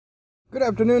Good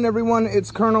afternoon, everyone.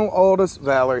 It's Colonel Aldous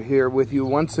Valor here with you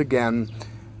once again.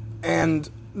 And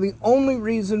the only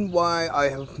reason why I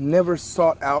have never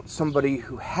sought out somebody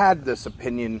who had this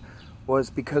opinion was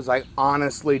because I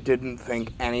honestly didn't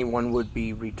think anyone would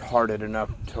be retarded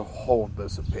enough to hold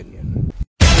this opinion.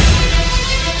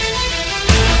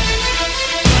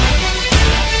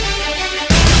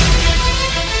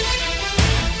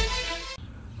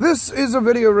 This is a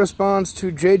video response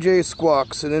to JJ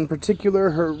Squawks, and in particular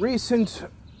her recent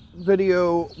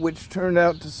video, which turned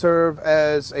out to serve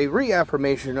as a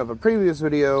reaffirmation of a previous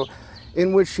video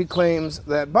in which she claims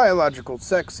that biological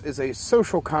sex is a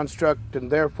social construct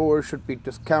and therefore should be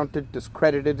discounted,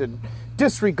 discredited, and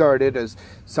disregarded as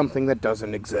something that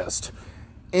doesn't exist.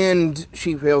 And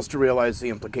she fails to realize the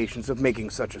implications of making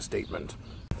such a statement.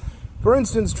 For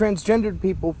instance, transgendered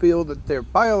people feel that their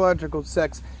biological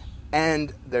sex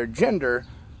and their gender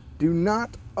do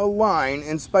not align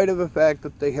in spite of the fact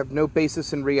that they have no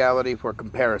basis in reality for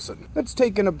comparison. Let's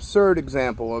take an absurd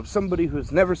example of somebody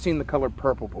who's never seen the color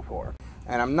purple before.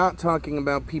 And I'm not talking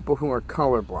about people who are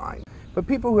colorblind, but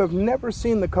people who have never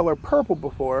seen the color purple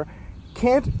before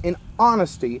can't, in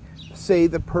honesty, say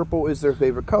that purple is their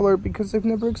favorite color because they've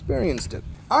never experienced it.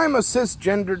 I'm a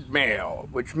cisgendered male,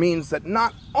 which means that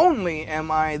not only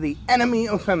am I the enemy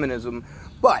of feminism,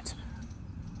 but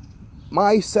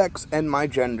my sex and my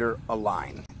gender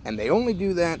align. And they only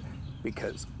do that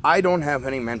because I don't have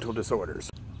any mental disorders.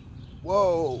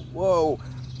 Whoa, whoa.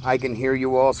 I can hear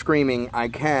you all screaming, I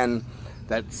can,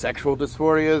 that sexual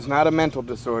dysphoria is not a mental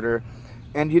disorder.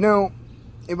 And you know,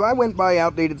 if I went by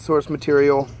outdated source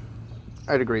material,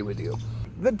 I'd agree with you.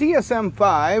 The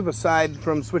DSM-5, aside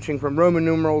from switching from Roman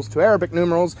numerals to Arabic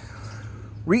numerals,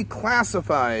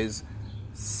 reclassifies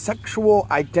sexual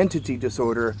identity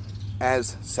disorder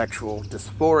as sexual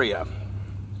dysphoria,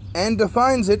 and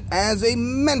defines it as a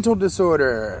mental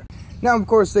disorder. Now, of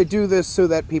course, they do this so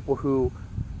that people who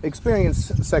experience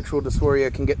sexual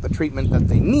dysphoria can get the treatment that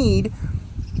they need,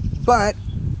 but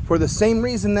for the same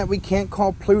reason that we can't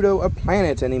call Pluto a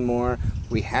planet anymore,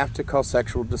 we have to call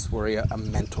sexual dysphoria a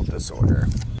mental disorder.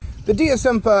 The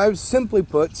DSM-5, simply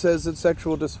put, says that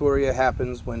sexual dysphoria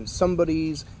happens when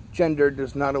somebody's gender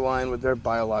does not align with their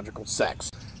biological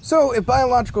sex. So, if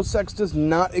biological sex does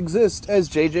not exist, as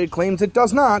JJ claims it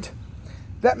does not,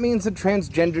 that means that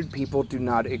transgendered people do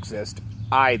not exist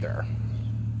either.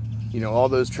 You know, all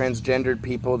those transgendered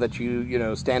people that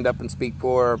you stand up and speak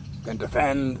for and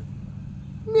defend,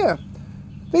 yeah,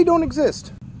 they don't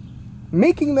exist.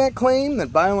 Making that claim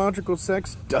that biological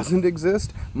sex doesn't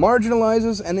exist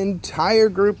marginalizes an entire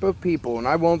group of people, and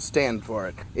I won't stand for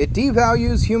it. It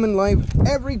devalues human life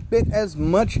every bit as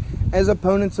much as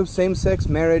opponents of same-sex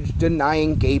marriage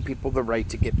denying gay people the right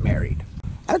to get married.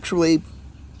 Actually,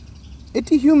 it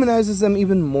dehumanizes them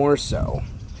even more so.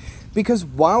 Because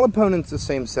while opponents of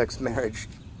same-sex marriage,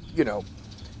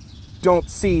 don't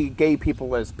see gay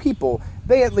people as people,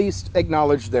 they at least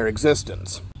acknowledge their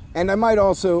existence. And I might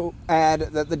also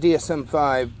add that the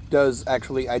DSM-5 does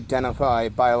actually identify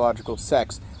biological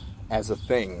sex as a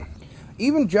thing.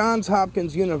 Even Johns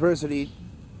Hopkins University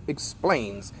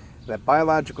explains that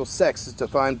biological sex is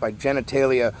defined by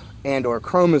genitalia and/or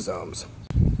chromosomes.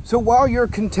 So while your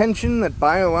contention that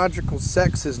biological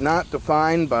sex is not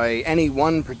defined by any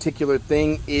one particular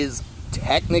thing is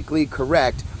technically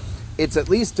correct, it's at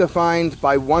least defined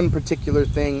by one particular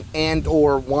thing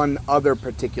and/or one other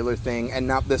particular thing, and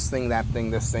not this thing, that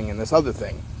thing, this thing, and this other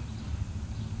thing.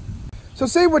 So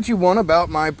say what you want about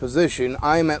my position,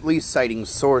 I'm at least citing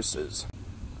sources.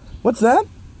 What's that?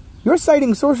 You're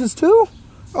citing sources too?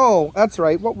 Oh, that's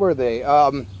right, what were they?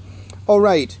 Oh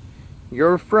right,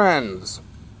 your friends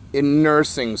in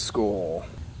nursing school.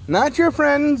 Not your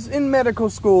friends in medical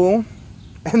school,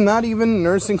 and not even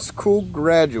nursing school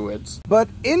graduates, but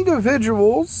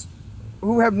individuals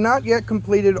who have not yet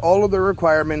completed all of the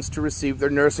requirements to receive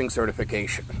their nursing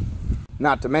certification.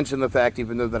 Not to mention the fact,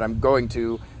 even though that I'm going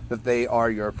to, that they are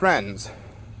your friends,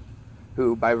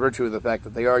 who, by virtue of the fact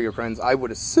that they are your friends, I would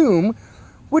assume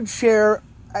would share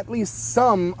at least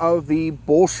some of the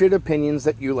bullshit opinions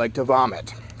that you like to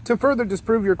vomit. To further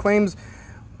disprove your claims,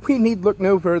 we need look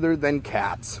no further than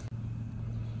cats.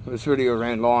 This video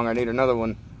ran long, I need another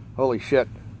one. Holy shit.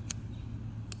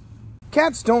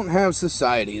 Cats don't have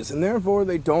societies, and therefore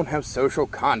they don't have social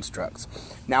constructs.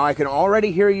 Now I can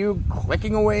already hear you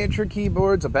clicking away at your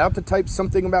keyboards about to type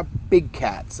something about big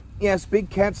cats. Yes,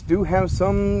 big cats do have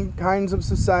some kinds of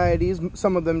societies,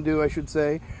 some of them do I should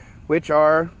say, which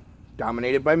are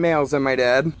dominated by males I might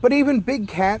add. But even big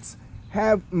cats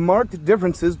have marked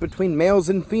differences between males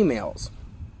and females.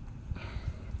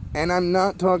 And I'm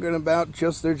not talking about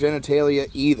just their genitalia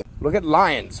either. Look at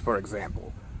lions, for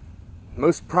example.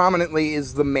 Most prominently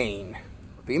is the mane.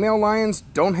 Female lions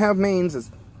don't have manes as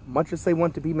much as they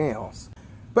want to be males.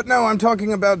 But no, I'm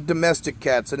talking about domestic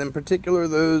cats, and in particular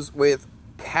those with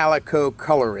calico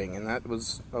coloring, and that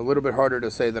was a little bit harder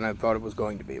to say than I thought it was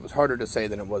going to be. It was harder to say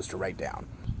than it was to write down.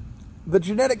 The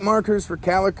genetic markers for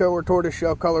calico or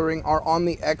tortoiseshell coloring are on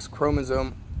the X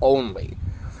chromosome only,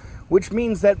 which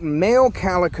means that male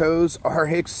calicos are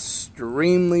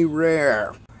extremely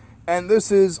rare. And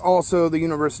this is also the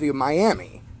University of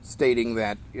Miami stating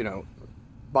that,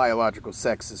 biological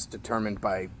sex is determined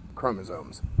by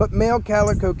chromosomes. But male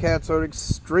calico cats are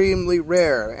extremely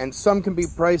rare, and some can be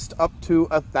priced up to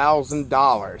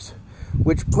 $1,000,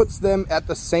 which puts them at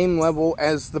the same level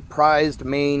as the prized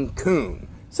Maine Coon.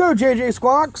 So, JJ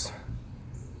Squawks,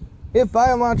 if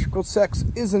biological sex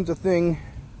isn't a thing,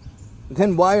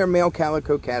 then why are male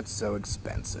calico cats so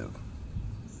expensive?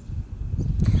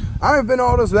 I've been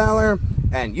Aldous Valor,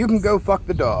 and you can go fuck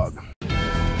the dog.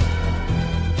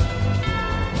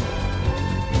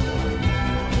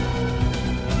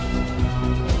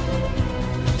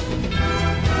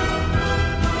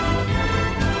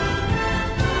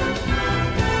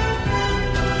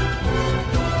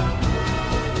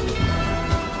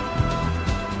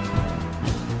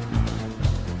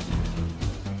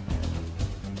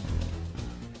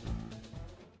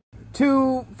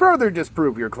 To further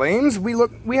disprove your claims,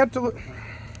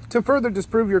 to further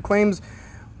disprove your claims,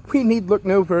 we need look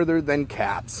no further than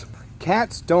cats.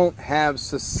 Cats don't have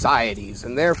societies,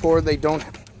 and therefore they don't.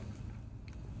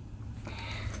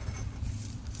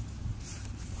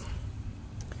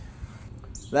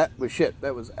 That was shit.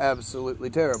 That was absolutely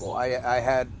terrible. I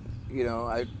had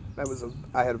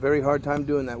a very hard time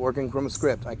doing that, working from a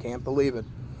script. I can't believe it.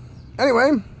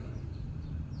 Anyway,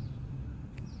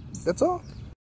 that's all.